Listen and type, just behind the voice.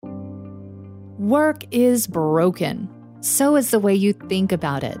Work is broken. So is the way you think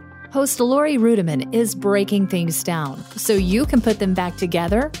about it. Host Lori Rudiman is breaking things down so you can put them back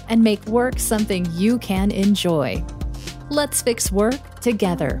together and make work something you can enjoy. Let's fix work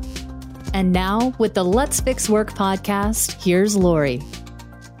together. And now, with the Let's Fix Work podcast, here's Lori.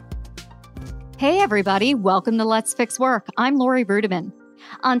 Hey, everybody. Welcome to Let's Fix Work. I'm Lori Rudiman.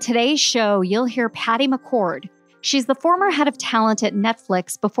 On today's show, you'll hear Patty McCord. She's the former head of talent at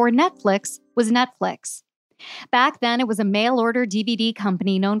Netflix before Netflix was Netflix. Back then, it was a mail-order DVD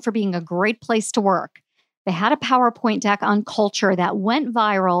company known for being a great place to work. They had a PowerPoint deck on culture that went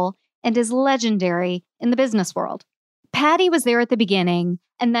viral and is legendary in the business world. Patty was there at the beginning,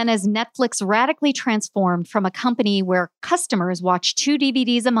 and then as Netflix radically transformed from a company where customers watch 2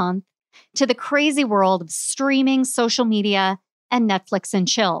 DVDs a month to the crazy world of streaming, social media, and Netflix and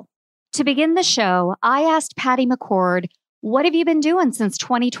chill. To begin the show, I asked Patty McCord, what have you been doing since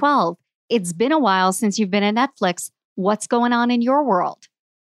 2012? It's been a while since you've been at Netflix. What's going on in your world?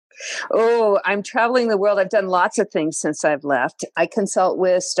 Oh, I'm traveling the world. I've done lots of things since I've left. I consult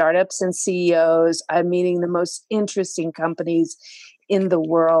with startups and CEOs. I'm meeting the most interesting companies in the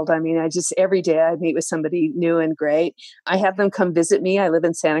world. I mean, every day I meet with somebody new and great. I have them come visit me. I live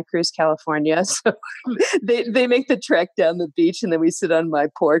in Santa Cruz, California. So they make the trek down the beach, and then we sit on my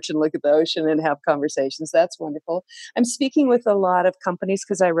porch and look at the ocean and have conversations. That's wonderful. I'm speaking with a lot of companies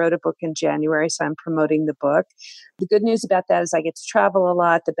because I wrote a book in January, so I'm promoting the book. The good news about that is I get to travel a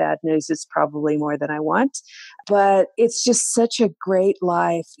lot. The bad news is probably more than I want, but it's just such a great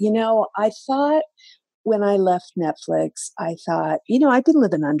life. You know, I thought when I left Netflix, I thought, I've been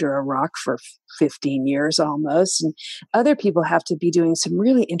living under a rock for 15 years almost, and other people have to be doing some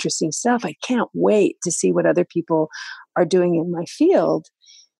really interesting stuff. I can't wait to see what other people are doing in my field.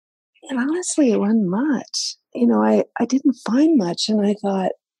 And honestly, it wasn't much. I didn't find much. And I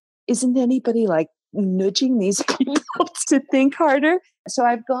thought, isn't anybody like nudging these people to think harder? So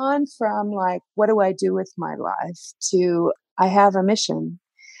I've gone from like, what do I do with my life to I have a mission.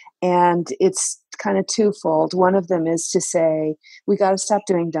 And it's kind of twofold. One of them is to say, we got to stop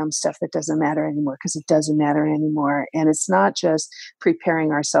doing dumb stuff that doesn't matter anymore, because it doesn't matter anymore. And it's not just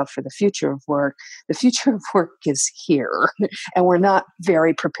preparing ourselves for the future of work. The future of work is here. And we're not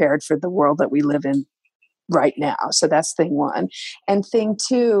very prepared for the world that we live in right now. So that's thing one. And thing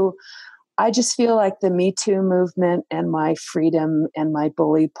two, I just feel like the Me Too movement and my freedom and my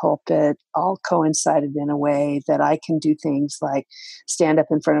bully pulpit all coincided in a way that I can do things like stand up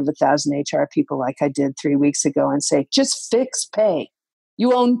in front of 1,000 HR people like I did 3 weeks ago and say, just fix pay.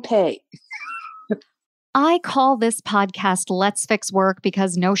 You own pay. I call this podcast Let's Fix Work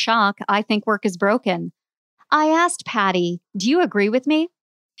because, no shock, I think work is broken. I asked Patty, do you agree with me?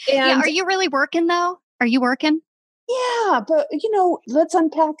 Are you really working though? Are you working? Yeah, but let's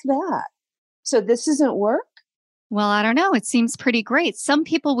unpack that. So this isn't work? Well, I don't know. It seems pretty great. Some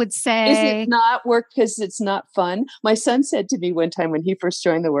people would say... Is it not work because it's not fun? My son said to me one time when he first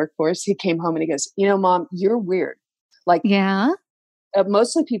joined the workforce, he came home and he goes, Mom, you're weird. Like, yeah,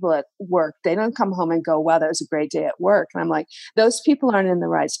 mostly people at work, they don't come home and go, wow, that was a great day at work. And I'm like, those people aren't in the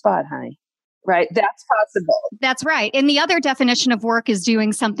right spot, honey. Right? That's possible. That's right. And the other definition of work is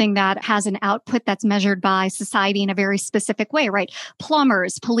doing something that has an output that's measured by society in a very specific way, right?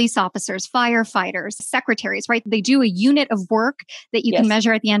 Plumbers, police officers, firefighters, secretaries, right? They do a unit of work that you can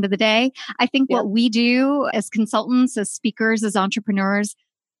measure at the end of the day. I think what we do as consultants, as speakers, as entrepreneurs,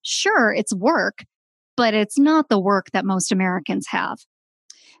 sure, it's work, but it's not the work that most Americans have.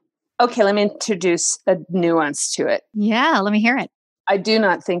 Okay, let me introduce a nuance to it. Yeah, let me hear it. I do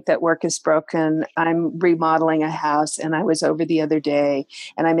not think that work is broken. I'm remodeling a house, and I was over the other day,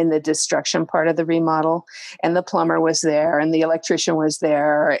 and I'm in the destruction part of the remodel, and the plumber was there and the electrician was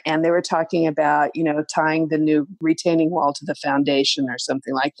there, and they were talking about, tying the new retaining wall to the foundation or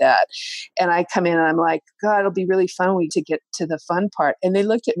something like that. And I come in and I'm like, God, it'll be really fun to get to the fun part. And they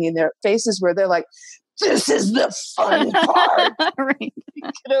looked at me and their faces were, they're like, this is the fun part. Right.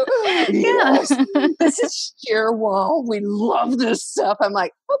 Yes, this is sheer wall. We love this stuff. I'm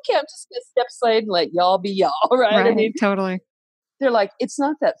like, okay, I'm just going to step aside and let y'all be y'all, right? Right, I mean, totally. They're like, it's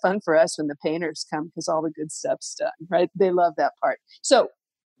not that fun for us when the painters come because all the good stuff's done, right? They love that part. So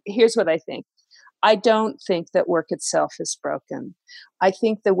here's what I think. I don't think that work itself is broken. I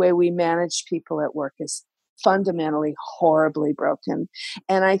think the way we manage people at work is fundamentally horribly broken.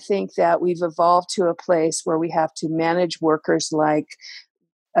 And I think that we've evolved to a place where we have to manage workers like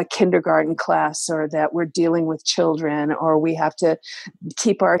a kindergarten class, or that we're dealing with children, or we have to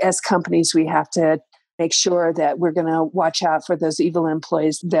keep as companies, we have to make sure that we're going to watch out for those evil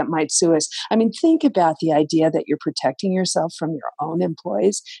employees that might sue us. I mean, think about the idea that you're protecting yourself from your own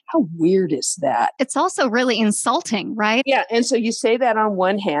employees. How weird is that? It's also really insulting, right? Yeah. And so you say that on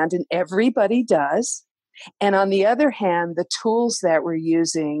one hand, and everybody does. And on the other hand, the tools that we're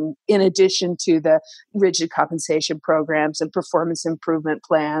using, in addition to the rigid compensation programs and performance improvement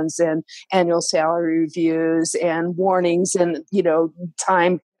plans and annual salary reviews and warnings and,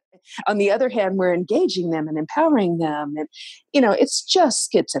 time. On the other hand, we're engaging them and empowering them. And, it's just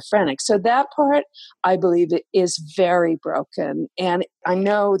schizophrenic. So that part, I believe, it is very broken. And I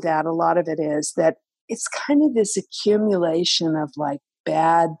know that a lot of it is that it's kind of this accumulation of like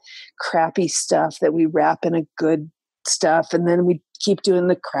bad, crappy stuff that we wrap in a good stuff. And then we keep doing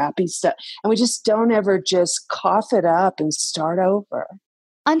the crappy stuff. And we just don't ever just cough it up and start over.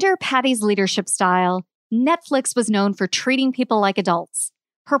 Under Patty's leadership style, Netflix was known for treating people like adults.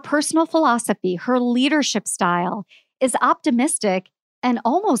 Her personal philosophy, her leadership style, is optimistic and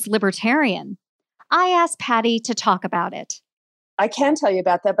almost libertarian. I asked Patty to talk about it. I can tell you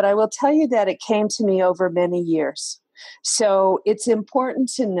about that, but I will tell you that it came to me over many years. So it's important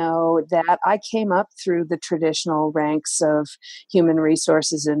to know that I came up through the traditional ranks of human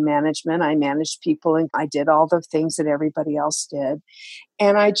resources and management. I managed people and I did all the things that everybody else did.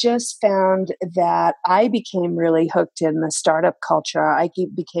 And I just found that I became really hooked in the startup culture. I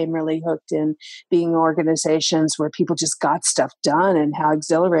became really hooked in being organizations where people just got stuff done and how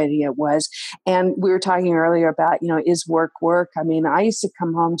exhilarating it was. And we were talking earlier about, is work work? I mean, I used to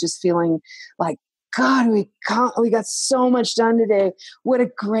come home just feeling like, God, we got so much done today. What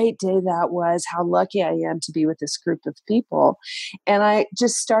a great day that was. How lucky I am to be with this group of people. And I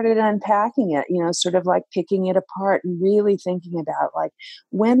just started unpacking it, sort of like picking it apart and really thinking about like,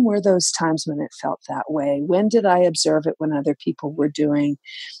 when were those times when it felt that way? When did I observe it when other people were doing?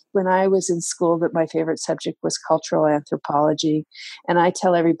 When I was in school, that my favorite subject was cultural anthropology. And I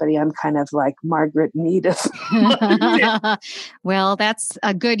tell everybody I'm kind of like Margaret Mead of Well, that's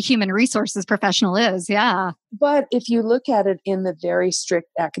a good human resources professional is, yeah. But if you look at it in the very strict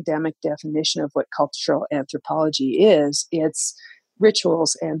academic definition of what cultural anthropology is, it's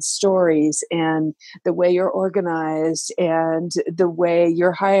rituals and stories and the way you're organized and the way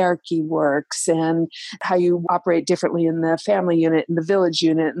your hierarchy works and how you operate differently in the family unit and the village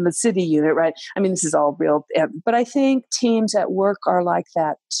unit and the city unit, right? I mean, this is all real. But I think teams at work are like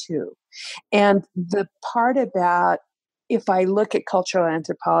that too. And the part about, if I look at cultural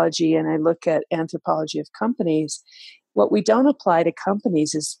anthropology and I look at anthropology of companies, what we don't apply to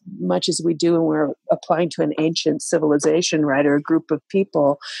companies as much as we do when we're applying to an ancient civilization, right, or a group of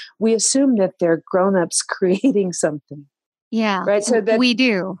people, we assume that they're grown-ups creating something. Yeah, right. So that we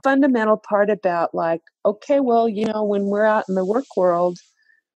do. Fundamental part about like, okay, well, when we're out in the work world,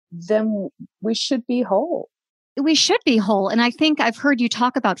 then we should be whole. We should be whole. And I think I've heard you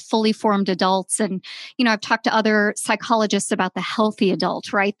talk about fully formed adults. And, I've talked to other psychologists about the healthy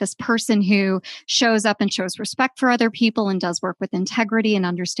adult, right? This person who shows up and shows respect for other people and does work with integrity and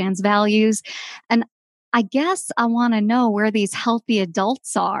understands values. And I guess I want to know where these healthy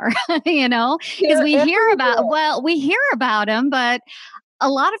adults are, because we hear about them, but a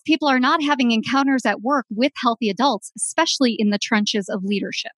lot of people are not having encounters at work with healthy adults, especially in the trenches of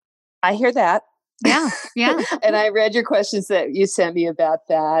leadership. I hear that. Yeah. And I read your questions that you sent me about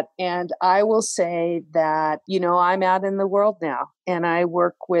that. And I will say that, I'm out in the world now and I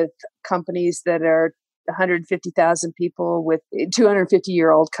work with companies that are 150,000 people with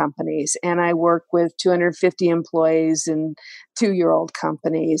 250-year-old companies. And I work with 250 employees in 2-year-old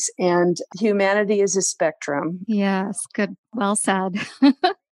companies. And humanity is a spectrum. Yes. Good. Well said.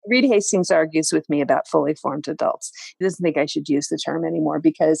 Reed Hastings argues with me about fully formed adults. He doesn't think I should use the term anymore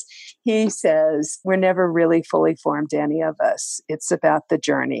because he says we're never really fully formed, any of us. It's about the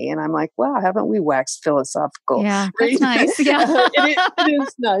journey. And I'm like, wow, haven't we waxed philosophical? Yeah, that's nice. Yeah. it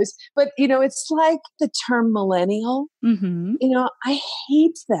is nice. But, it's like the term millennial. Mm-hmm. I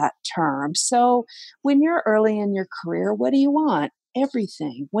hate that term. So when you're early in your career, what do you want?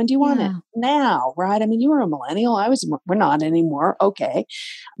 Everything. When do you want it? Now, right? I mean, you were a millennial. We're not anymore. Okay.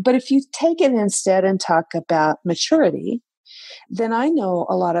 But if you take it instead and talk about maturity, then I know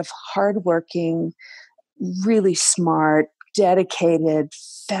a lot of hardworking, really smart, dedicated,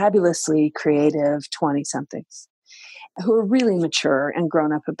 fabulously creative 20-somethings who are really mature and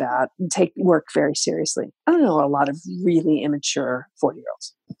grown up about and take work very seriously. I don't know a lot of really immature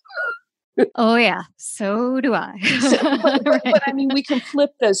 40-year-olds. Oh, yeah. So do I. But I mean, we can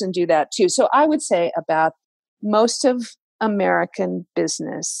flip those and do that too. So I would say about most of American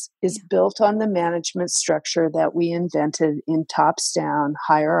business is built on the management structure that we invented in tops down,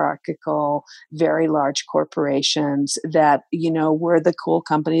 hierarchical, very large corporations that, were the cool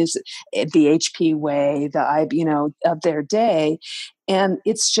companies, the HP way, of their day. And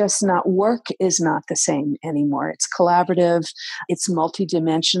it's just not, work is not the same anymore. It's collaborative. It's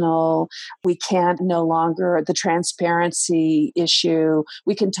multidimensional. We can't no longer, the transparency issue,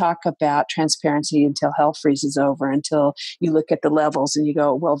 we can talk about transparency until hell freezes over, until you look at the levels and you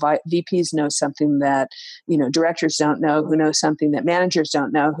go, well, VPs know something that, directors don't know, who know something that managers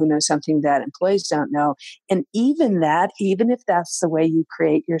don't know, who know something that employees don't know. And even if that's the way you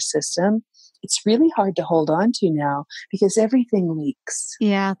create your system, it's really hard to hold on to now because everything leaks.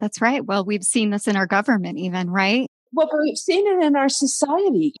 Yeah, that's right. Well, we've seen this in our government even, right? Well, but we've seen it in our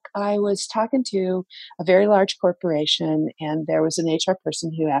society. I was talking to a very large corporation, and there was an HR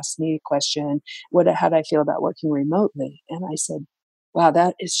person who asked me a question, how do I feel about working remotely? And I said, wow,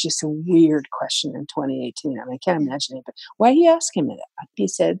 that is just a weird question in 2018. I can't imagine it, but why are you asking me that? He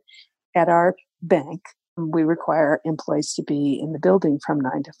said, at our bank, we require employees to be in the building from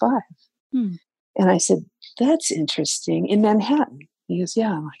 9 to 5. And I said, that's interesting. In Manhattan. He goes,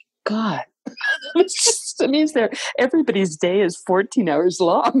 yeah. I'm like, God. It means everybody's day is 14 hours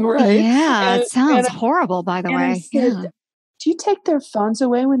long, right? Yeah, it sounds horrible, by the way. I said, do you take their phones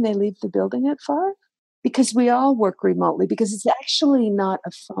away when they leave the building at 5? Because we all work remotely, because it's actually not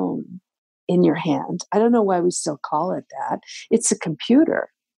a phone in your hand. I don't know why we still call it that. It's a computer.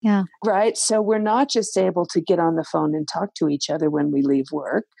 Yeah. Right. So we're not just able to get on the phone and talk to each other when we leave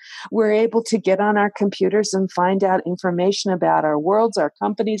work. We're able to get on our computers and find out information about our worlds, our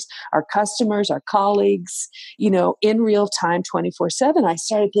companies, our customers, our colleagues, in real time, 24/7. I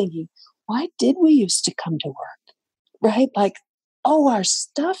started thinking, why did we used to come to work? Right. Like, our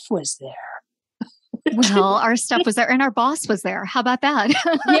stuff was there. Well, our stuff was there and our boss was there. How about that?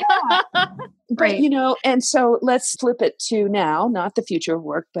 Yeah. Right. But, and so let's flip it to now, not the future of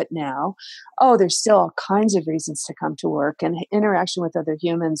work, but now. There's still all kinds of reasons to come to work, and interaction with other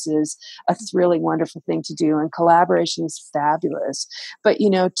humans is a thrilling, wonderful thing to do, and collaboration is fabulous. But,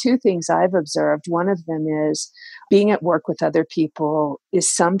 two things I've observed. One of them is being at work with other people is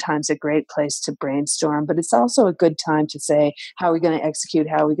sometimes a great place to brainstorm, but it's also a good time to say, how are we going to execute?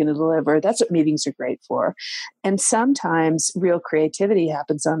 How are we going to deliver? That's what meetings are great for. And sometimes real creativity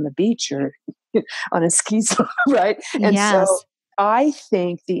happens on the beach or on a ski slope, right? And Yes. so I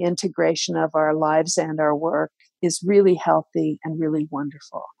think the integration of our lives and our work is really healthy and really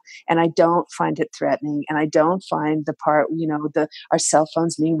wonderful. And I don't find it threatening. And I don't find the part, our cell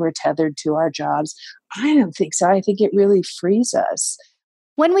phones mean we're tethered to our jobs. I don't think so. I think it really frees us.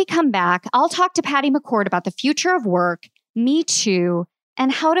 When we come back, I'll talk to Patty McCord about the future of work, Me Too,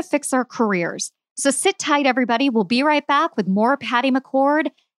 and how to fix our careers. So sit tight, everybody. We'll be right back with more Patty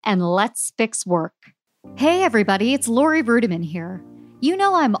McCord and Let's Fix Work. Hey, everybody, it's Lori Rudiman here. You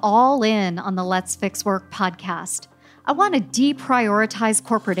know I'm all in on the Let's Fix Work podcast. I want to deprioritize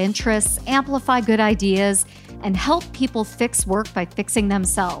corporate interests, amplify good ideas, and help people fix work by fixing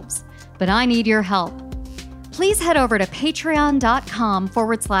themselves. But I need your help. Please head over to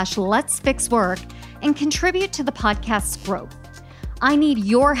patreon.com/Let's Fix Work and contribute to the podcast's growth. I need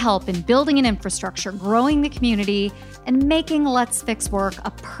your help in building an infrastructure, growing the community, and making Let's Fix Work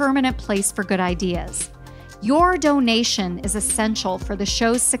a permanent place for good ideas. Your donation is essential for the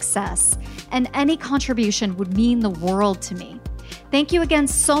show's success, and any contribution would mean the world to me. Thank you again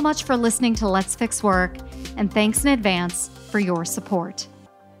so much for listening to Let's Fix Work, and thanks in advance for your support.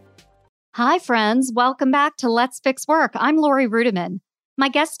 Hi, friends. Welcome back to Let's Fix Work. I'm Lori Rudiman. My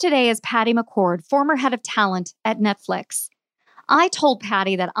guest today is Patty McCord, former head of talent at Netflix. I told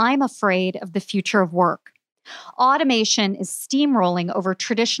Patty that I'm afraid of the future of work. Automation is steamrolling over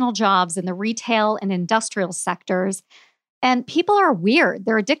traditional jobs in the retail and industrial sectors, and people are weird.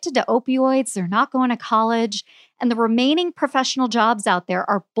 They're addicted to opioids, they're not going to college, and the remaining professional jobs out there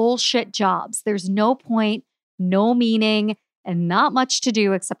are bullshit jobs. There's no point, no meaning, and not much to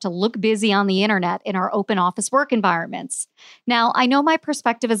do except to look busy on the internet in our open office work environments. Now, I know my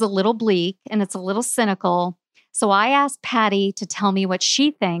perspective is a little bleak and it's a little cynical, so I asked Patty to tell me what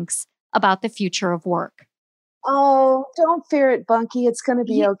she thinks about the future of work. Oh, don't fear it, Bunky. It's going to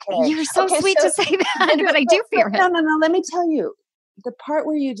be okay. You're so sweet to say that, but I do fear it. No. Let me tell you. The part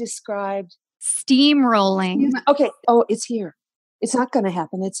where you described steamrolling. Okay. Oh, it's here. It's not going to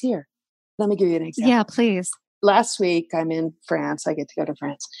happen. It's here. Let me give you an example. Yeah, please. Last week, I'm in France. I get to go to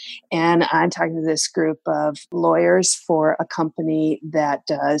France. And I'm talking to this group of lawyers for a company that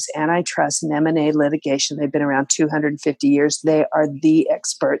does antitrust and M&A litigation. They've been around 250 years. They are the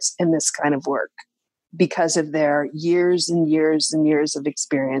experts in this kind of work. because of their years and years and years of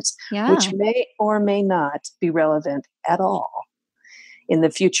experience, which may or may not be relevant at all in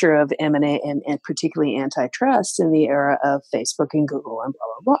the future of M&A and particularly antitrust in the era of Facebook and Google and blah,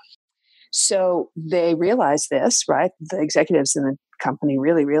 blah, blah. So they realize this, right? The executives in the company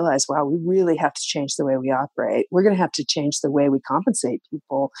really realize, wow, we really have to change the way we operate. We're going to have to change the way we compensate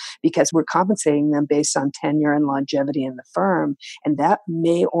people because we're compensating them based on tenure and longevity in the firm. And that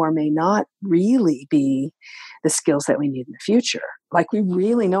may or may not really be the skills that we need in the future. Like we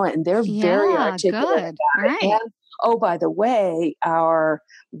really know it. And they're very articulate about it. And oh, by the way, our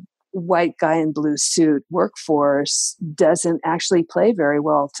white guy in blue suit workforce doesn't actually play very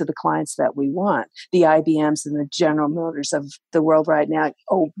well to the clients that we want. The IBMs and the General Motors of the world right now.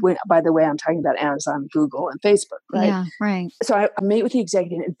 Oh, by the way, I'm talking about Amazon, Google, and Facebook, right? Yeah, right. So I meet with the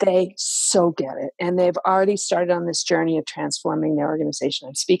executive and they so get it. And they've already started on this journey of transforming their organization.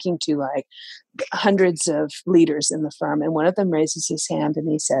 I'm speaking to like hundreds of leaders in the firm. And one of them raises his hand and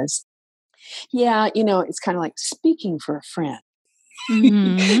he says, yeah, it's kind of like speaking for a friend.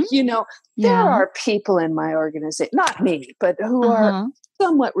 Mm-hmm. There are people in my organization, not me, but who are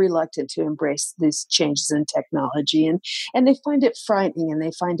somewhat reluctant to embrace these changes in technology and they find it frightening and they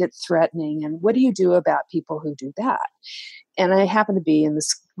find it threatening. And what do you do about people who do that? And I happen to be in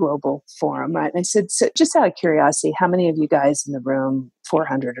this global forum, right? And I said, so just out of curiosity, how many of you guys in the room,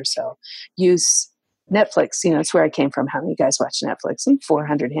 400 or so, use Netflix? It's where I came from. How many guys watch Netflix? And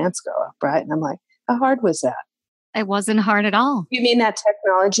 400 hands go up, right? And I'm like, how hard was that? It wasn't hard at all. You mean that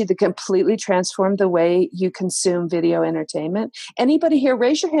technology that completely transformed the way you consume video entertainment? Anybody here,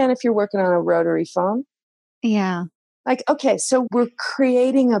 raise your hand if you're working on a rotary phone. Yeah. Like, okay, so we're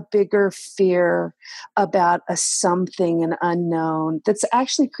creating a bigger fear about a something, an unknown that's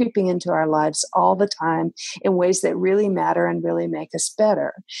actually creeping into our lives all the time in ways that really matter and really make us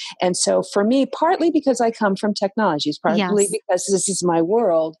better. And so for me, partly because I come from technologies, partly because this is my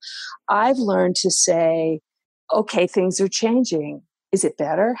world, I've learned to say, okay, things are changing. Is it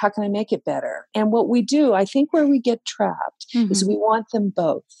better? How can I make it better? And what we do, I think where we get trapped is we want them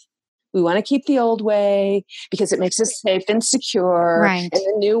both. We want to keep the old way because it makes us safe and secure. Right. And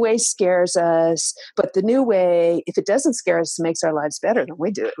the new way scares us. But the new way, if it doesn't scare us, makes our lives better, then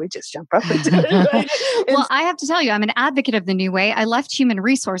we do it. We just jump up and do it. Right? Well, I have to tell you, I'm an advocate of the new way. I left human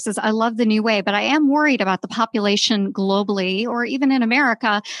resources. I love the new way, but I am worried about the population globally or even in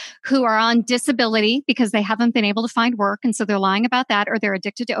America who are on disability because they haven't been able to find work. And so they're lying about that, or they're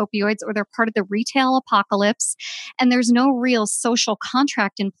addicted to opioids, or they're part of the retail apocalypse. And there's no real social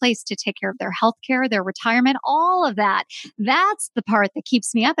contract in place to take care of their health care, their retirement, all of that. That's the part that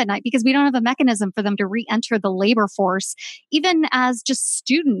keeps me up at night because we don't have a mechanism for them to re-enter the labor force, even as just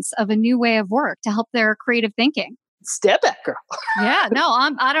students of a new way of work to help their creative thinking. Step back, girl. Yeah, no,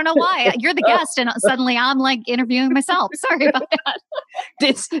 I don't know why. You're the guest and suddenly I'm like interviewing myself. Sorry about that.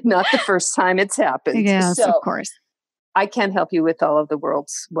 It's not the first time it's happened. Yes, so, of course. I can't help you with all of the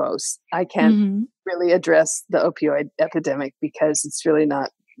world's woes. I can't really address the opioid epidemic because it's really not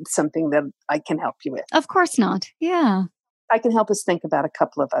something that I can help you with. Of course not. Yeah. I can help us think about a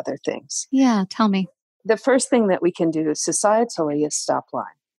couple of other things. Yeah, tell me. The first thing that we can do societally is stop lying.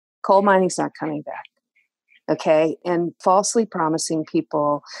 Coal mining's not coming back. Okay. And falsely promising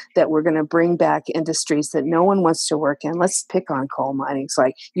people that we're going to bring back industries that no one wants to work in. Let's pick on coal mining. It's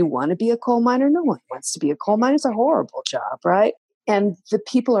like, you want to be a coal miner? No one wants to be a coal miner. It's a horrible job, right? And the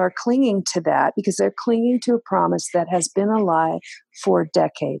people are clinging to that because they're clinging to a promise that has been a lie for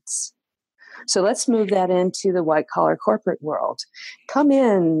decades. So let's move that into the white collar corporate world. Come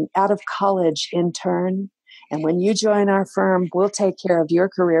in out of college, intern. And when you join our firm, we'll take care of your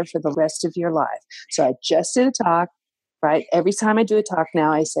career for the rest of your life. So I just did a talk, right? Every time I do a talk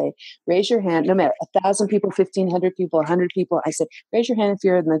now, I say, raise your hand, no matter 1,000 people, 1,500 people, 100 people. I said, raise your hand if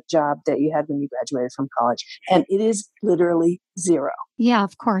you're in the job that you had when you graduated from college. And it is literally zero. Yeah,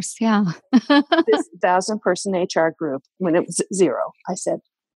 of course. Yeah. This 1,000-person HR group, when it was zero, I said,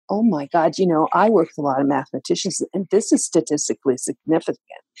 oh my God, I work with a lot of mathematicians, and this is statistically significant.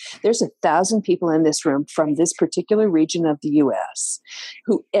 There's 1,000 people in this room from this particular region of the U.S.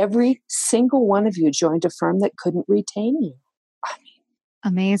 who every single one of you joined a firm that couldn't retain you. I mean,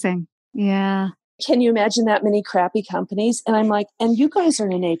 amazing. Yeah. Can you imagine that many crappy companies? And I'm like, and you guys are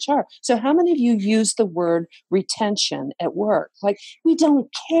in HR. So how many of you use the word retention at work? Like, we don't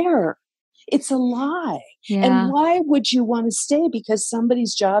care. It's a lie. Yeah. And why would you want to stay? Because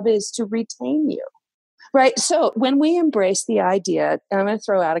somebody's job is to retain you. Right. So when we embrace the idea, and I'm going to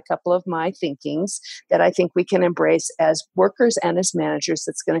throw out a couple of my thinkings that I think we can embrace as workers and as managers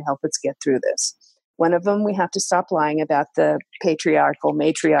that's going to help us get through this. One of them, we have to stop lying about the patriarchal,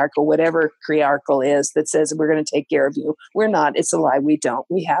 matriarchal, whatever crearchal is that says we're going to take care of you. We're not. It's a lie. We don't.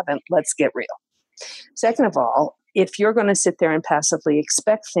 We haven't. Let's get real. Second of all, if you're going to sit there and passively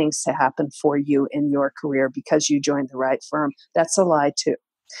expect things to happen for you in your career because you joined the right firm, that's a lie too.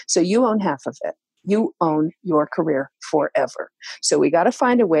 So you own half of it. You own your career forever. So we got to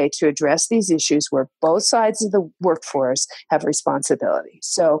find a way to address these issues where both sides of the workforce have responsibility.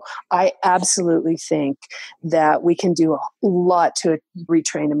 So I absolutely think that we can do a lot to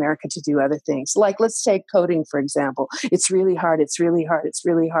retrain America to do other things. Like, let's take coding, for example. It's really hard. It's really hard. It's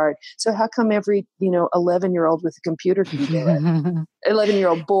really hard. So how come every, 11-year-old with a computer can do it?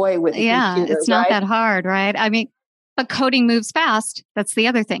 11-year-old boy with a computer, it's not right? that hard, right? I mean, but coding moves fast. That's the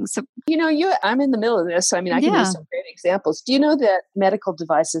other thing. So, I'm in the middle of this. So, I can use some great examples. Do you know that medical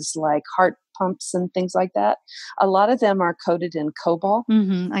devices like heart pumps and things like that, a lot of them are coded in COBOL?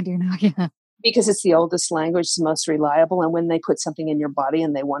 I do know, yeah. Because it's the oldest language, it's the most reliable. And when they put something in your body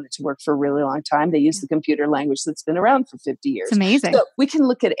and they want it to work for a really long time, they use the computer language that's been around for 50 years. It's amazing. So we can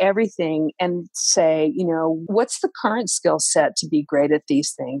look at everything and say, what's the current skill set to be great at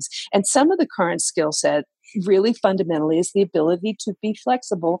these things? And some of the current skill set really fundamentally is the ability to be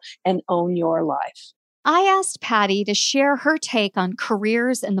flexible and own your life. I asked Patty to share her take on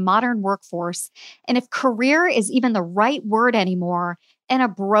careers in the modern workforce and if career is even the right word anymore in a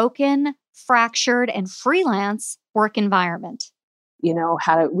broken, fractured, and freelance work environment.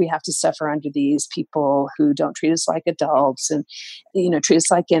 How do we have to suffer under these people who don't treat us like adults and, treat us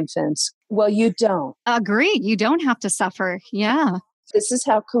like infants? Well, you don't. Agreed. You don't have to suffer. Yeah. This is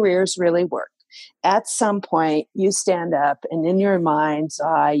how careers really work. At some point, you stand up and in your mind's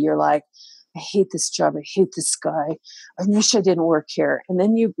eye, you're like, I hate this job. I hate this guy. I wish I didn't work here. And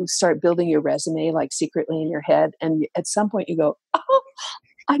then you start building your resume like secretly in your head. And at some point you go, oh,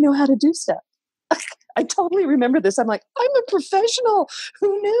 I know how to do stuff. I totally remember this. I'm like, I'm a professional.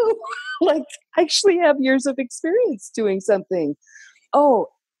 Who knew? I actually have years of experience doing something. Oh,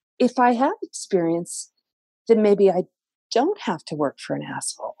 if I have experience, then maybe I don't have to work for an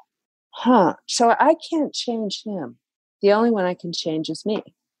asshole. So I can't change him. The only one I can change is me.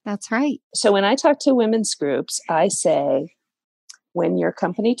 That's right. So when I talk to women's groups, I say, when your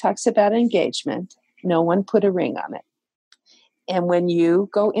company talks about engagement, no one put a ring on it. And when you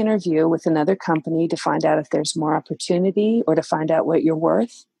go interview with another company to find out if there's more opportunity or to find out what you're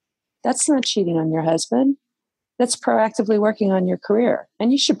worth, that's not cheating on your husband. That's proactively working on your career.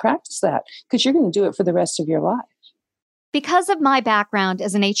 And you should practice that because you're going to do it for the rest of your life. Because of my background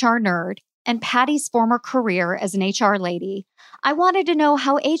as an HR nerd and Patty's former career as an HR lady, I wanted to know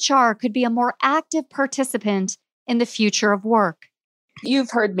how HR could be a more active participant in the future of work.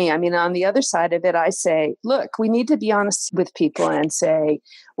 You've heard me. On the other side of it, I say, look, we need to be honest with people and say,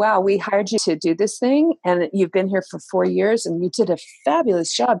 wow, we hired you to do this thing and you've been here for 4 years and you did a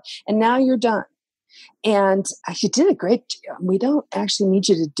fabulous job and now you're done. And you did a great job. We don't actually need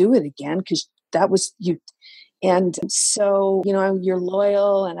you to do it again because that was you. And so, you're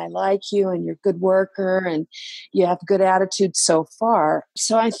loyal and I like you and you're a good worker and you have good attitude so far.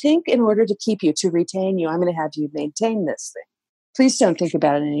 So I think in order to keep you, to retain you, I'm going to have you maintain this thing. Please don't think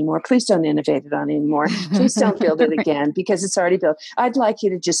about it anymore. Please don't innovate it on anymore. Please don't build it again because it's already built. I'd like you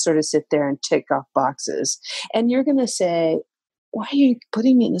to just sort of sit there and tick off boxes. And you're going to say, why are you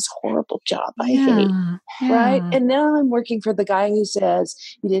putting me in this horrible job I hate? Yeah. Right? And now I'm working for the guy who says,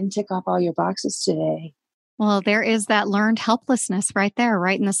 you didn't tick off all your boxes today. Well, there is that learned helplessness right there,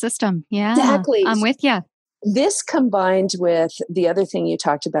 right in the system. Yeah, exactly. I'm with you. This combined with the other thing you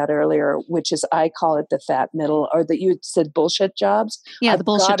talked about earlier, which is I call it the fat middle, or that you said bullshit jobs. Yeah, the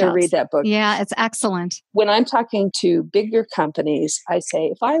bullshit jobs. I've got to read that book. Yeah, it's excellent. When I'm talking to bigger companies, I say,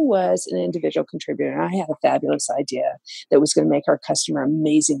 if I was an individual contributor and I had a fabulous idea that was going to make our customer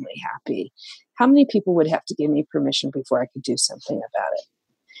amazingly happy, how many people would have to give me permission before I could do something about it?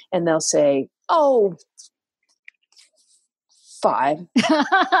 And they'll say, 5.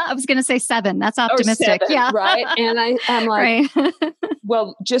 I was going to say 7. That's optimistic. 7, yeah. Right. And I'm like, right.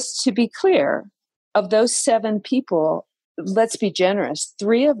 Well, just to be clear, of those 7 people, let's be generous.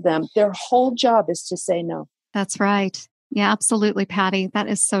 3 of them, their whole job is to say no. That's right. Yeah, absolutely, Patty. That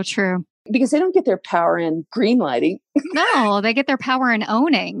is so true. Because they don't get their power in green lighting. No, they get their power in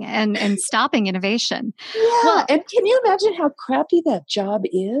owning and stopping innovation. Yeah. Well, and can you imagine how crappy that job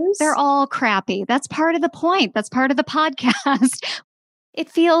is? They're all crappy. That's part of the point. That's part of the podcast. It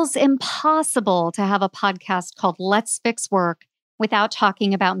feels impossible to have a podcast called Let's Fix Work without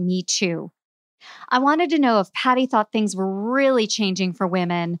talking about Me Too. I wanted to know if Patty thought things were really changing for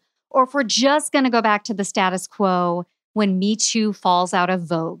women or if we're just going to go back to the status quo when Me Too falls out of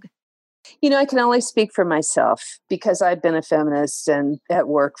vogue. I can only speak for myself because I've been a feminist and at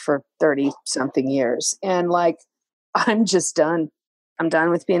work for 30 something years. And like, I'm just done. I'm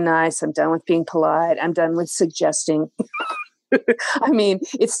done with being nice. I'm done with being polite. I'm done with suggesting. I mean,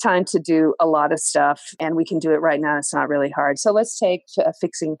 it's time to do a lot of stuff and we can do it right now. It's not really hard. So let's take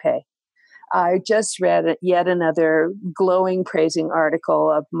fixing pay. I just read yet another glowing, praising article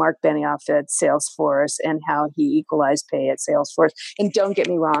of Mark Benioff at Salesforce and how he equalized pay at Salesforce. And don't get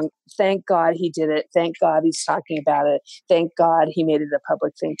me wrong, thank God he did it. Thank God he's talking about it. Thank God he made it a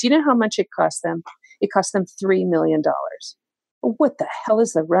public thing. Do you know how much it cost them? It cost them $3 million. What the hell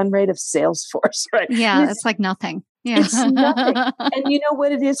is the run rate of Salesforce, right? Yeah, it's like nothing. Yeah. It's nothing. And you know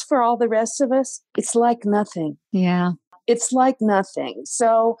what it is for all the rest of us? It's like nothing. Yeah. It's like nothing.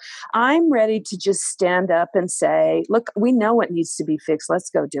 So I'm ready to just stand up and say, look, we know what needs to be fixed. Let's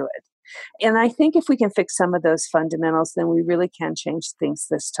go do it. And I think if we can fix some of those fundamentals, then we really can change things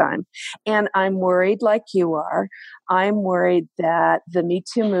this time. And I'm worried, like you are, I'm worried that the Me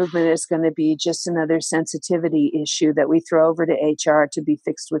Too movement is going to be just another sensitivity issue that we throw over to HR to be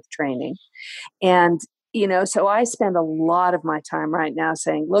fixed with training. And so I spend a lot of my time right now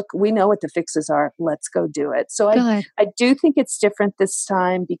saying, look, we know what the fixes are. Let's go do it. So I do think it's different this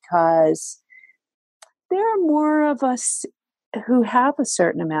time because there are more of us who have a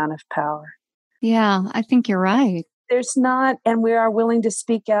certain amount of power. Yeah, I think you're right. There's not, and we are willing to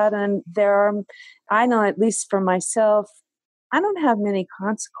speak out. And I know, at least for myself, I don't have many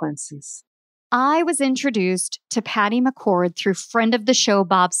consequences. I was introduced to Patty McCord through friend of the show,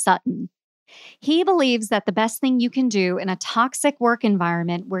 Bob Sutton. He believes that the best thing you can do in a toxic work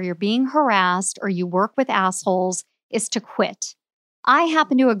environment where you're being harassed or you work with assholes is to quit. I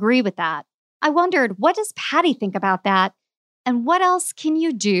happen to agree with that. I wondered, what does Patty think about that? And what else can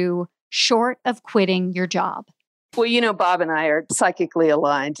you do short of quitting your job? Well, Bob and I are psychically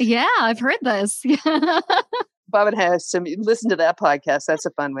aligned. Yeah, I've heard this. Bob and I have listen to that podcast. That's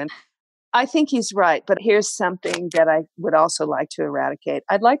a fun one. I think he's right, but here's something that I would also like to eradicate.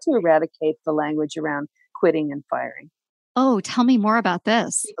 I'd like to eradicate the language around quitting and firing. Oh, tell me more about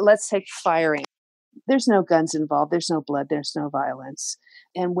this. Let's take firing. There's no guns involved. There's no blood. There's no violence.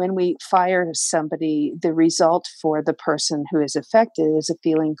 And when we fire somebody, the result for the person who is affected is a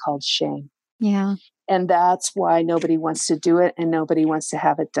feeling called shame. Yeah. And that's why nobody wants to do it and nobody wants to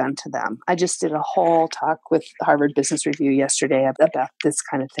have it done to them. I just did a whole talk with Harvard Business Review yesterday about this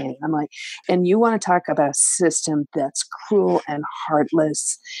kind of thing. I'm like, and you want to talk about a system that's cruel and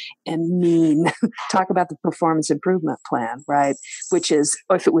heartless and mean. Talk about the performance improvement plan, right? Which is,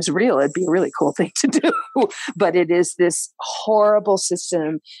 if it was real, it'd be a really cool thing to do. But it is this horrible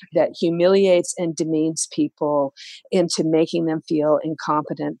system that humiliates and demeans people into making them feel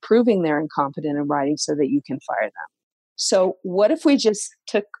incompetent, proving they're incompetent in writing so that you can fire them. So what if we just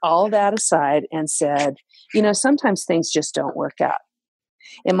took all that aside and said, sometimes things just don't work out.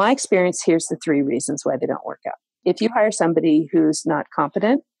 In my experience, here's the 3 reasons why they don't work out. If you hire somebody who's not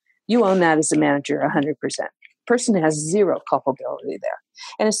competent, you own that as a manager 100%. Person has zero culpability there.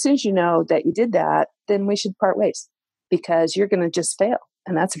 And as soon as you know that you did that, then we should part ways because you're going to just fail.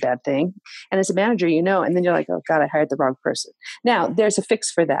 And that's a bad thing. And as a manager, and then you're like, oh God, I hired the wrong person. Now, there's a fix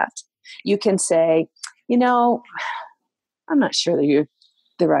for that. You can say, I'm not sure that you're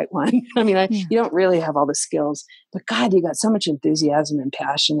the right one. I mean, you don't really have all the skills, but God, you got so much enthusiasm and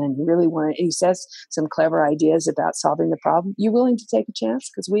passion and you really want to, he says some clever ideas about solving the problem. You willing to take a chance?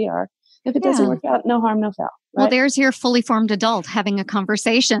 Because we are. If it doesn't work out, no harm, no foul. Right? Well, there's your fully formed adult having a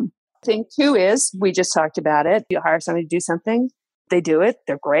conversation. Thing 2 is, we just talked about it. You hire somebody to do something. They do it.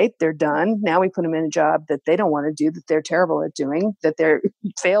 They're great. They're done. Now we put them in a job that they don't want to do, that they're terrible at doing, that they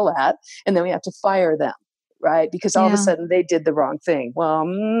fail at. And then we have to fire them, right? Because all of a sudden they did the wrong thing. Well,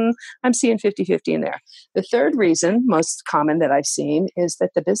 I'm seeing 50-50 in there. The 3rd reason, most common that I've seen, is that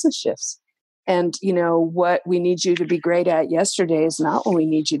the business shifts. And, what we need you to be great at yesterday is not what we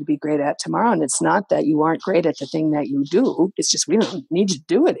need you to be great at tomorrow. And it's not that you aren't great at the thing that you do. It's just we don't need you to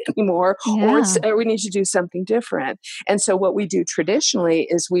do it anymore, or we need you to do something different. And so what we do traditionally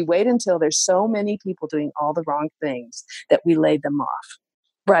is we wait until there's so many people doing all the wrong things that we lay them off,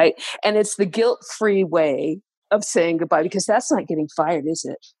 right? And it's the guilt-free way of saying goodbye, because that's not getting fired, is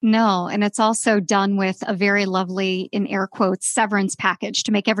it? No. And it's also done with a very lovely, in air quotes, severance package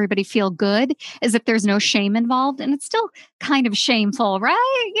to make everybody feel good, as if there's no shame involved. And it's still kind of shameful,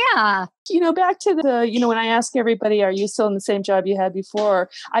 right? Yeah. Back to the, when I ask everybody, are you still in the same job you had before?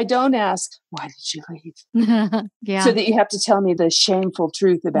 I don't ask, why did you leave? So that you have to tell me the shameful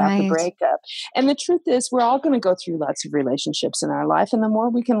truth about the breakup. And the truth is, we're all going to go through lots of relationships in our life. And the more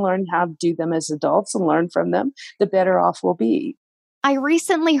we can learn how to do them as adults and learn from them, the better off we'll be. I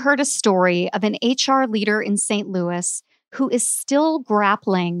recently heard a story of an HR leader in St. Louis who is still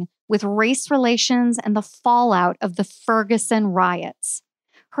grappling with race relations and the fallout of the Ferguson riots.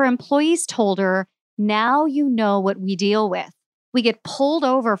 Her employees told her, "Now you know what we deal with. We get pulled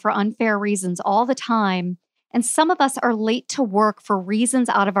over for unfair reasons all the time, and some of us are late to work for reasons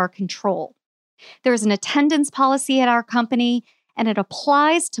out of our control. There's an attendance policy at our company, and it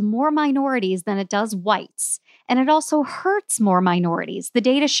applies to more minorities than it does whites. And it also hurts more minorities. The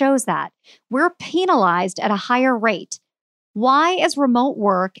data shows that. We're penalized at a higher rate. Why is remote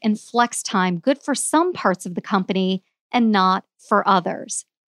work and flex time good for some parts of the company and not for others?"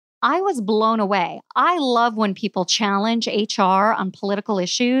 I was blown away. I love when people challenge HR on political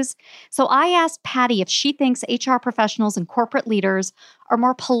issues. So I asked Patty if she thinks HR professionals and corporate leaders are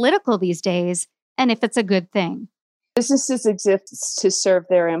more political these days and if it's a good thing. Businesses exist to serve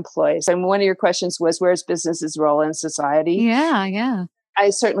their employees. And one of your questions was, where's business's role in society? Yeah. I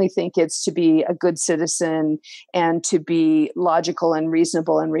certainly think it's to be a good citizen and to be logical and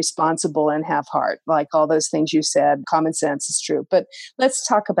reasonable and responsible and have heart. Like all those things you said, common sense is true. But let's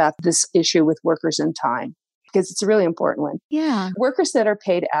talk about this issue with workers and time, because it's a really important one. Yeah. Workers that are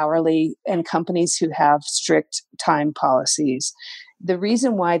paid hourly and companies who have strict time policies. The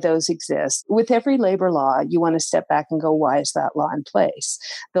reason why those exist, with every labor law, you want to step back and go, why is that law in place?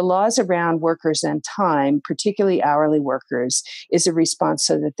 The laws around workers and time, particularly hourly workers, is a response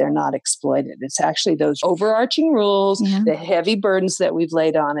so that they're not exploited. It's actually those overarching rules, the heavy burdens that we've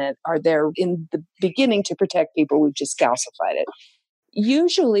laid on it are there in the beginning to protect people. We've just calcified it.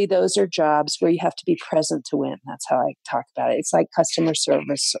 Usually those are jobs where you have to be present to win. That's how I talk about it. It's like customer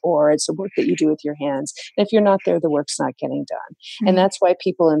service, or it's a work that you do with your hands. And if you're not there, the work's not getting done. Mm-hmm. And that's why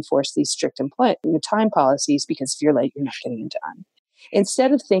people enforce these strict time policies, because if you're late, you're not getting it done.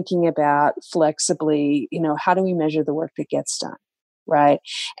 Instead of thinking about flexibly, how do we measure the work that gets done? Right.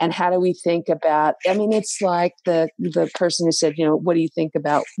 And how do we think about, it's like the person who said, what do you think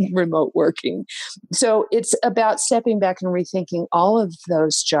about remote working? So it's about stepping back and rethinking all of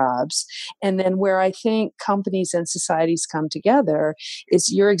those jobs. And then where I think companies and societies come together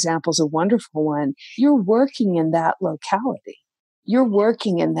is, your example's a wonderful one. You're working in that locality. You're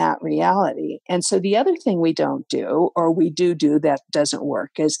working in that reality. And so the other thing we don't do, or we do that doesn't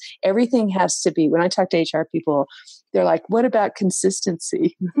work, is everything has to be, when I talk to HR people, they're like, what about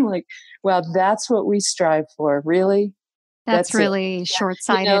consistency? I'm like, well, that's what we strive for. Really? That's really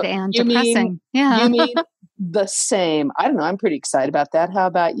short-sighted and depressing. You mean the same. I don't know. I'm pretty excited about that. How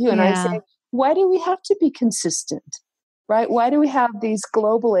about you? And I say, why do we have to be consistent? Right? Why do we have these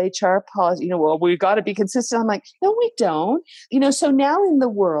global HR policies? Well, we've got to be consistent. I'm like, no, we don't. So now in the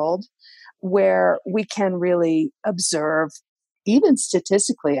world where we can really observe, even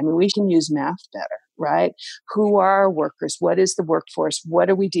statistically, we can use math better, right? Who are our workers? What is the workforce?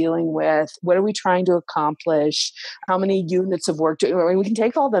 What are we dealing with? What are we trying to accomplish? How many units of work we can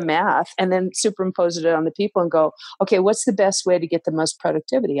take all the math and then superimpose it on the people and go, okay, what's the best way to get the most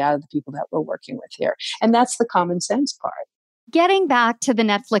productivity out of the people that we're working with here? And that's the common sense part. Getting back to the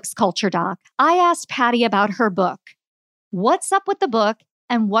Netflix culture doc, I asked Patty about her book. What's up with the book,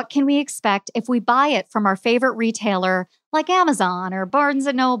 and what can we expect if we buy it from our favorite retailer like Amazon or Barnes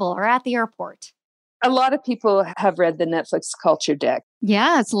 & Noble or at the airport? A lot of people have read the Netflix culture deck.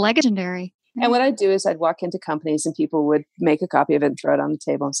 Yeah, it's legendary. And what I'd do is I'd walk into companies and people would make a copy of it and throw it on the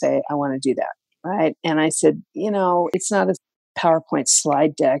table and say, I want to do that. Right. And I said, it's not a PowerPoint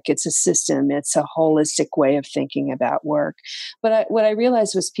slide deck. It's a system. It's a holistic way of thinking about work. But what I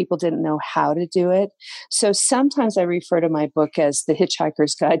realized was people didn't know how to do it. So sometimes I refer to my book as The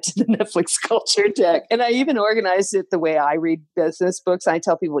Hitchhiker's Guide to the Netflix Culture Deck. And I even organized it the way I read business books. I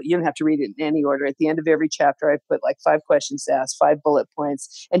tell people, you don't have to read it in any order. At the end of every chapter, I put like 5 questions to ask, 5 bullet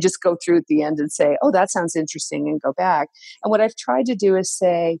points, and just go through at the end and say, oh, that sounds interesting, and go back. And what I've tried to do is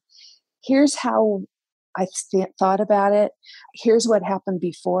say, here's how I thought about it. Here's what happened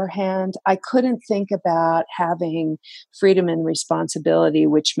beforehand. I couldn't think about having freedom and responsibility,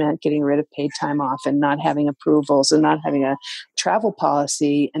 which meant getting rid of paid time off and not having approvals and not having a travel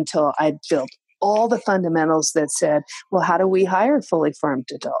policy, until I'd built all the fundamentals that said, well, how do we hire fully formed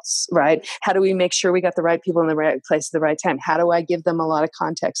adults, right? How do we make sure we got the right people in the right place at the right time? How do I give them a lot of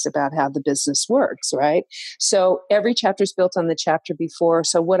context about how the business works, right? So every chapter is built on the chapter before.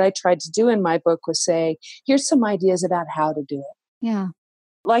 So what I tried to do in my book was say, here's some ideas about how to do it. Yeah.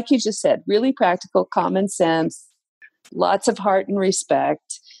 Like you just said, really practical, common sense, lots of heart and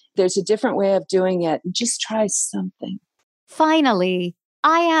respect. There's a different way of doing it. Just try something. Finally,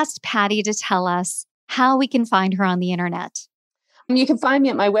 I asked Patty to tell us how we can find her on the internet. You can find me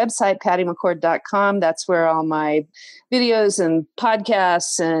at my website, pattymccord.com. That's where all my videos and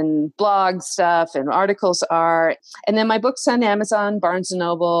podcasts and blog stuff and articles are. And then my books on Amazon, Barnes &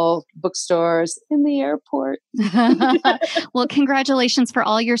 Noble, bookstores, in the airport. Well, congratulations for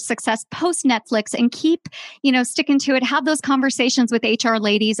all your success post Netflix, and keep, sticking to it. Have those conversations with HR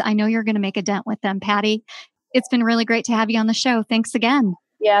ladies. I know you're going to make a dent with them, Patty. It's been really great to have you on the show. Thanks again.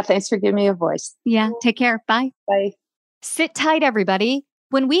 Yeah, thanks for giving me a voice. Yeah, take care. Bye. Bye. Sit tight, everybody.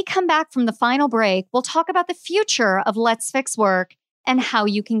 When we come back from the final break, we'll talk about the future of Let's Fix Work and how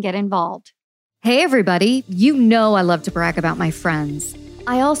you can get involved. Hey, everybody. You know I love to brag about my friends.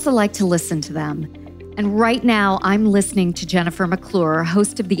 I also like to listen to them. And right now, I'm listening to Jennifer McClure,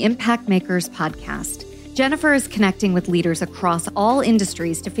 host of the Impact Makers podcast. Jennifer is connecting with leaders across all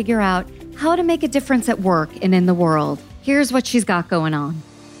industries to figure out how to make a difference at work and in the world. Here's what she's got going on.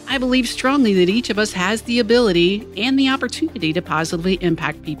 I believe strongly that each of us has the ability and the opportunity to positively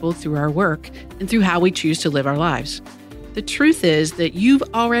impact people through our work and through how we choose to live our lives. The truth is that you've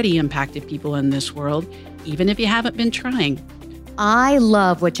already impacted people in this world, even if you haven't been trying. I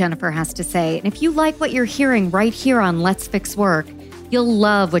love what Jennifer has to say. And if you like what you're hearing right here on Let's Fix Work, you'll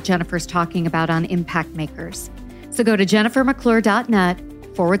love what Jennifer's talking about on Impact Makers. So go to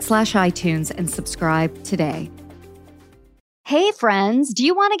jennifermcclure.net/iTunes and subscribe today. Hey friends, do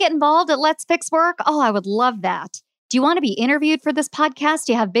you want to get involved at Let's Fix Work? Oh, I would love that. Do you want to be interviewed for this podcast?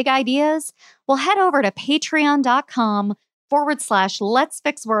 Do you have big ideas? Well, head over to patreon.com/Let's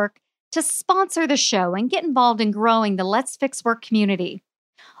Fix Work to sponsor the show and get involved in growing the Let's Fix Work community.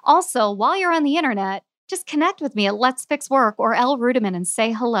 Also, while you're on the internet, just connect with me at Let's Fix Work or L. Rudiman and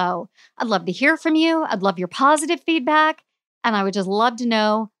say hello. I'd love to hear from you. I'd love your positive feedback. And I would just love to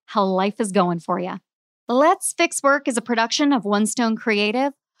know how life is going for you. Let's Fix Work is a production of One Stone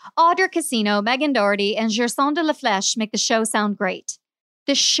Creative. Audra Casino, Megan Doherty, and Gerson de la Flèche make the show sound great.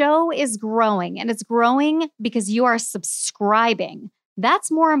 The show is growing, and it's growing because you are subscribing.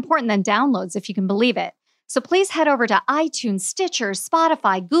 That's more important than downloads, if you can believe it. So please head over to iTunes, Stitcher,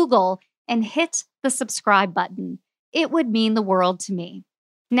 Spotify, Google, and hit the subscribe button. It would mean the world to me.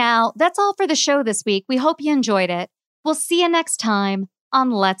 Now, that's all for the show this week. We hope you enjoyed it. We'll see you next time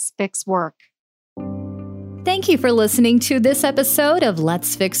on Let's Fix Work. Thank you for listening to this episode of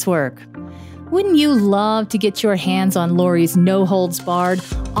Let's Fix Work. Wouldn't you love to get your hands on Lori's no-holds-barred,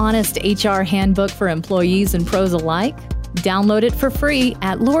 honest HR handbook for employees and pros alike? Download it for free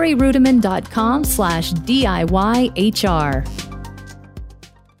at lorirudiman.com/DIYHR.